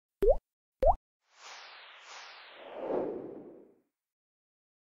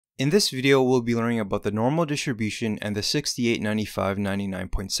In this video, we'll be learning about the normal distribution and the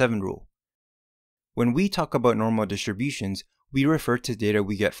 68-95-99.7 rule. When we talk about normal distributions, we refer to data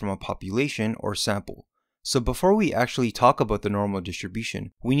we get from a population or sample. So before we actually talk about the normal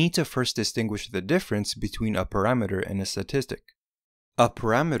distribution, we need to first distinguish the difference between a parameter and a statistic. A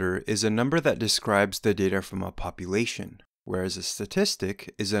parameter is a number that describes the data from a population, whereas a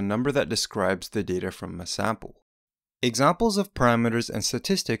statistic is a number that describes the data from a sample. Examples of parameters and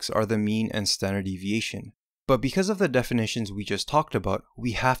statistics are the mean and standard deviation. But because of the definitions we just talked about,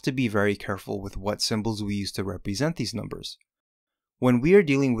 we have to be very careful with what symbols we use to represent these numbers. When we are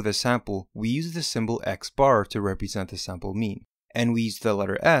dealing with a sample, we use the symbol x bar to represent the sample mean, and we use the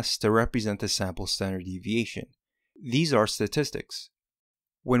letter s to represent the sample standard deviation. These are statistics.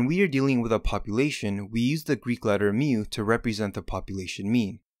 When we are dealing with a population, we use the Greek letter mu to represent the population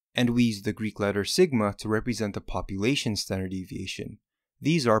mean, and we use the Greek letter sigma to represent the population standard deviation.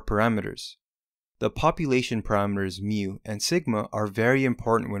 These are parameters. The population parameters mu and sigma are very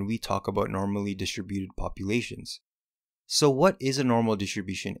important when we talk about normally distributed populations. So what is a normal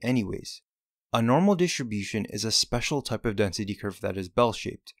distribution anyways? A normal distribution is a special type of density curve that is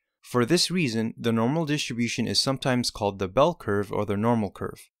bell-shaped. For this reason, the normal distribution is sometimes called the bell curve or the normal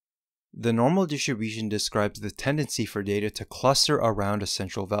curve. The normal distribution describes the tendency for data to cluster around a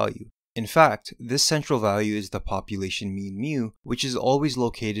central value. In fact, this central value is the population mean mu, which is always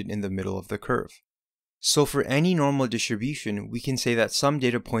located in the middle of the curve. So for any normal distribution, we can say that some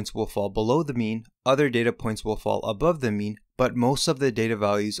data points will fall below the mean, other data points will fall above the mean, but most of the data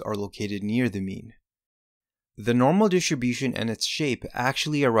values are located near the mean. The normal distribution and its shape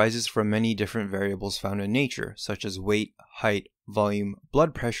actually arises from many different variables found in nature, such as weight, height, volume,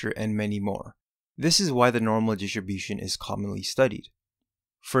 blood pressure, and many more. This is why the normal distribution is commonly studied.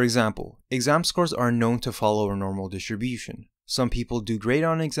 For example, exam scores are known to follow a normal distribution. Some people do great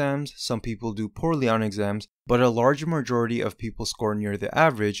on exams, some people do poorly on exams, but a large majority of people score near the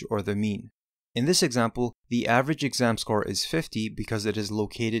average or the mean. In this example, the average exam score is 50 because it is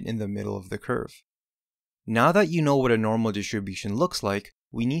located in the middle of the curve. Now that you know what a normal distribution looks like,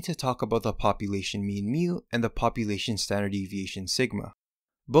 we need to talk about the population mean mu and the population standard deviation sigma.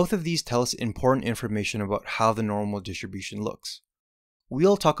 Both of these tell us important information about how the normal distribution looks.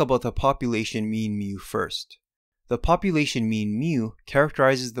 We'll talk about the population mean mu first. The population mean mu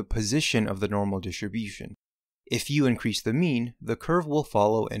characterizes the position of the normal distribution. If you increase the mean, the curve will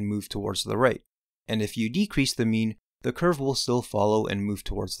follow and move towards the right. And if you decrease the mean, the curve will still follow and move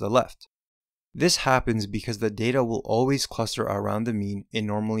towards the left. This happens because the data will always cluster around the mean in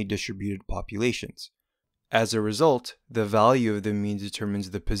normally distributed populations. As a result, the value of the mean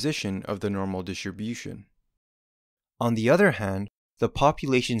determines the position of the normal distribution. On the other hand, the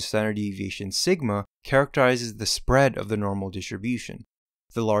population standard deviation sigma characterizes the spread of the normal distribution.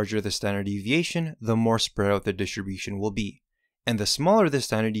 The larger the standard deviation, the more spread out the distribution will be. And the smaller the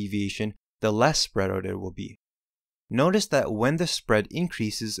standard deviation, the less spread out it will be. Notice that when the spread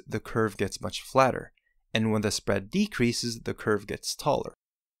increases, the curve gets much flatter, and when the spread decreases, the curve gets taller.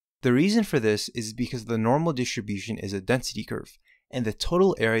 The reason for this is because the normal distribution is a density curve, and the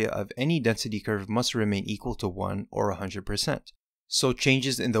total area of any density curve must remain equal to 1 or 100%. So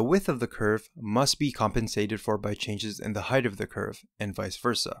changes in the width of the curve must be compensated for by changes in the height of the curve, and vice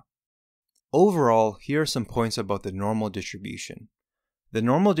versa. Overall, here are some points about the normal distribution. The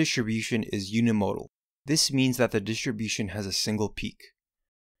normal distribution is unimodal. This means that the distribution has a single peak.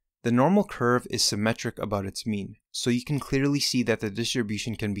 The normal curve is symmetric about its mean, so you can clearly see that the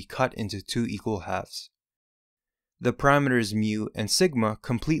distribution can be cut into two equal halves. The parameters mu and sigma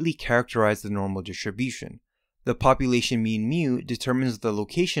completely characterize the normal distribution. The population mean mu determines the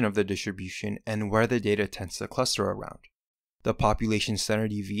location of the distribution and where the data tends to cluster around. The population standard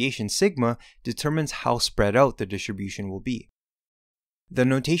deviation sigma determines how spread out the distribution will be. The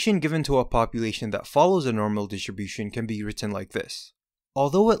notation given to a population that follows a normal distribution can be written like this.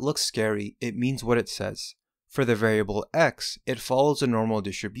 Although it looks scary, it means what it says. For the variable x, it follows a normal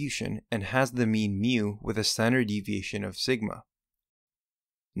distribution and has the mean mu with a standard deviation of sigma.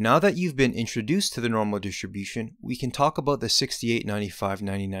 Now that you've been introduced to the normal distribution, we can talk about the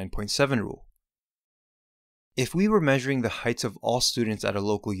 68-95-99.7 rule. If we were measuring the heights of all students at a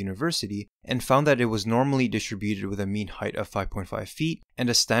local university and found that it was normally distributed with a mean height of 5.5 feet and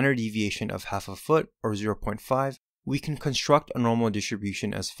a standard deviation of half a foot or 0.5, we can construct a normal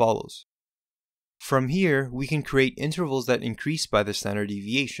distribution as follows. From here, we can create intervals that increase by the standard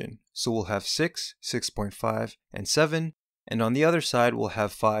deviation. So we'll have 6, 6.5, and 7, and on the other side we'll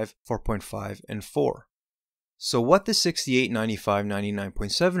have 5, 4.5, and 4. So what the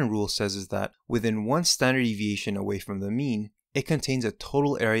 68-95-99.7 rule says is that within one standard deviation away from the mean, it contains a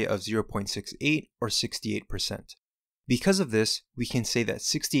total area of 0.68 or 68%. Because of this, we can say that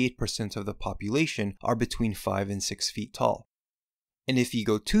 68% of the population are between 5 and 6 feet tall. And if you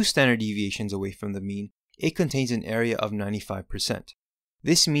go 2 standard deviations away from the mean, it contains an area of 95%.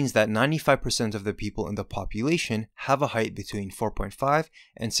 This means that 95% of the people in the population have a height between 4.5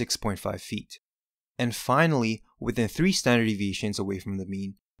 and 6.5 feet. And finally, within 3 standard deviations away from the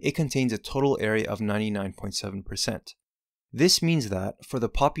mean, it contains a total area of 99.7%. This means that, for the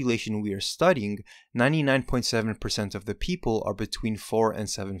population we are studying, 99.7% of the people are between 4 and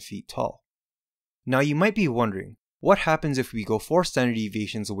 7 feet tall. Now you might be wondering, what happens if we go 4 standard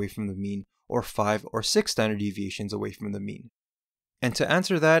deviations away from the mean, or 5 or 6 standard deviations away from the mean? And to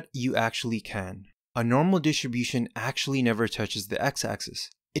answer that, you actually can. A normal distribution actually never touches the x-axis.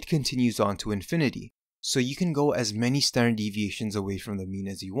 It continues on to infinity. So you can go as many standard deviations away from the mean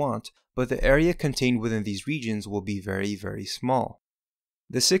as you want, but the area contained within these regions will be very, very small.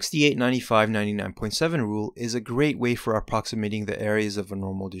 The 68, 95, 99.7 rule is a great way for approximating the areas of a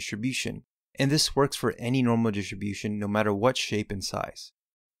normal distribution, and this works for any normal distribution no matter what shape and size.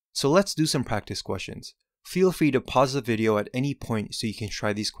 So let's do some practice questions. Feel free to pause the video at any point so you can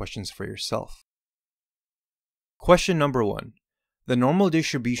try these questions for yourself. Question number 1. The normal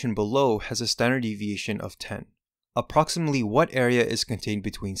distribution below has a standard deviation of 10. Approximately what area is contained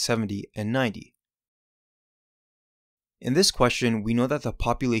between 70 and 90? In this question, we know that the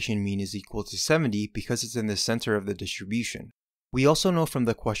population mean is equal to 70 because it's in the center of the distribution. We also know from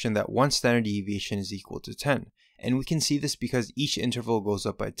the question that one standard deviation is equal to 10, and we can see this because each interval goes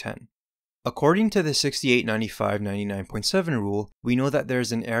up by 10. According to the 68, 95, 99.7 rule, we know that there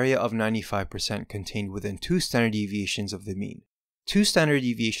is an area of 95% contained within 2 standard deviations of the mean. 2 standard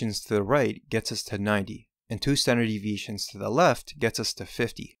deviations to the right gets us to 90, and 2 standard deviations to the left gets us to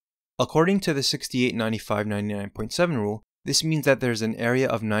 50. According to the 68, 95, 99.7 rule, this means that there's an area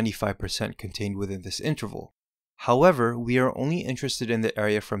of 95% contained within this interval. However, we are only interested in the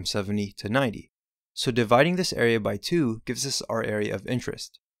area from 70 to 90, so dividing this area by 2 gives us our area of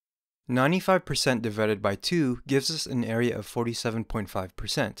interest. 95% divided by 2 gives us an area of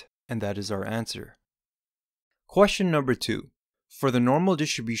 47.5%, and that is our answer. Question number 2. For the normal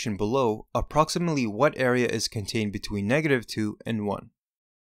distribution below, approximately what area is contained between -2 and 1?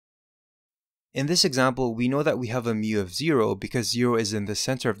 In this example, we know that we have a mu of 0 because 0 is in the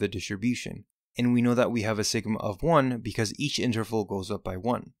center of the distribution, and we know that we have a sigma of 1 because each interval goes up by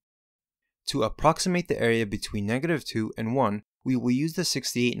 1. To approximate the area between -2 and 1, we will use the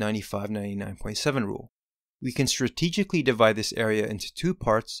 68, 95, 99.7 rule. We can strategically divide this area into 2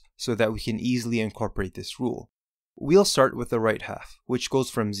 parts so that we can easily incorporate this rule. We'll start with the right half, which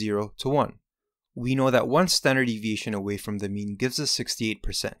goes from 0 to 1. We know that 1 standard deviation away from the mean gives us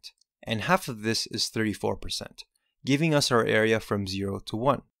 68%, and half of this is 34%, giving us our area from 0 to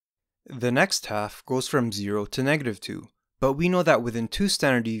 1. The next half goes from 0 to -2, but we know that within 2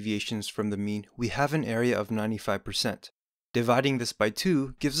 standard deviations from the mean, we have an area of 95%. Dividing this by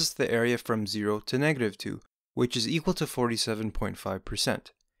 2 gives us the area from 0 to -2, which is equal to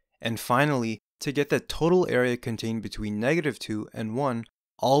 47.5%. And finally, to get the total area contained between -2 and 1,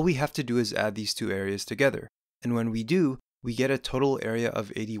 all we have to do is add these 2 areas together, and when we do, we get a total area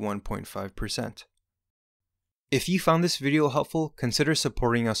of 81.5%. If you found this video helpful, consider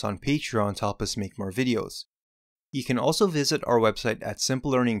supporting us on Patreon to help us make more videos. You can also visit our website at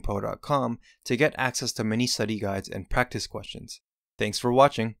simplelearningpro.com to get access to many study guides and practice questions. Thanks for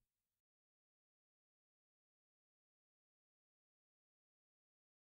watching.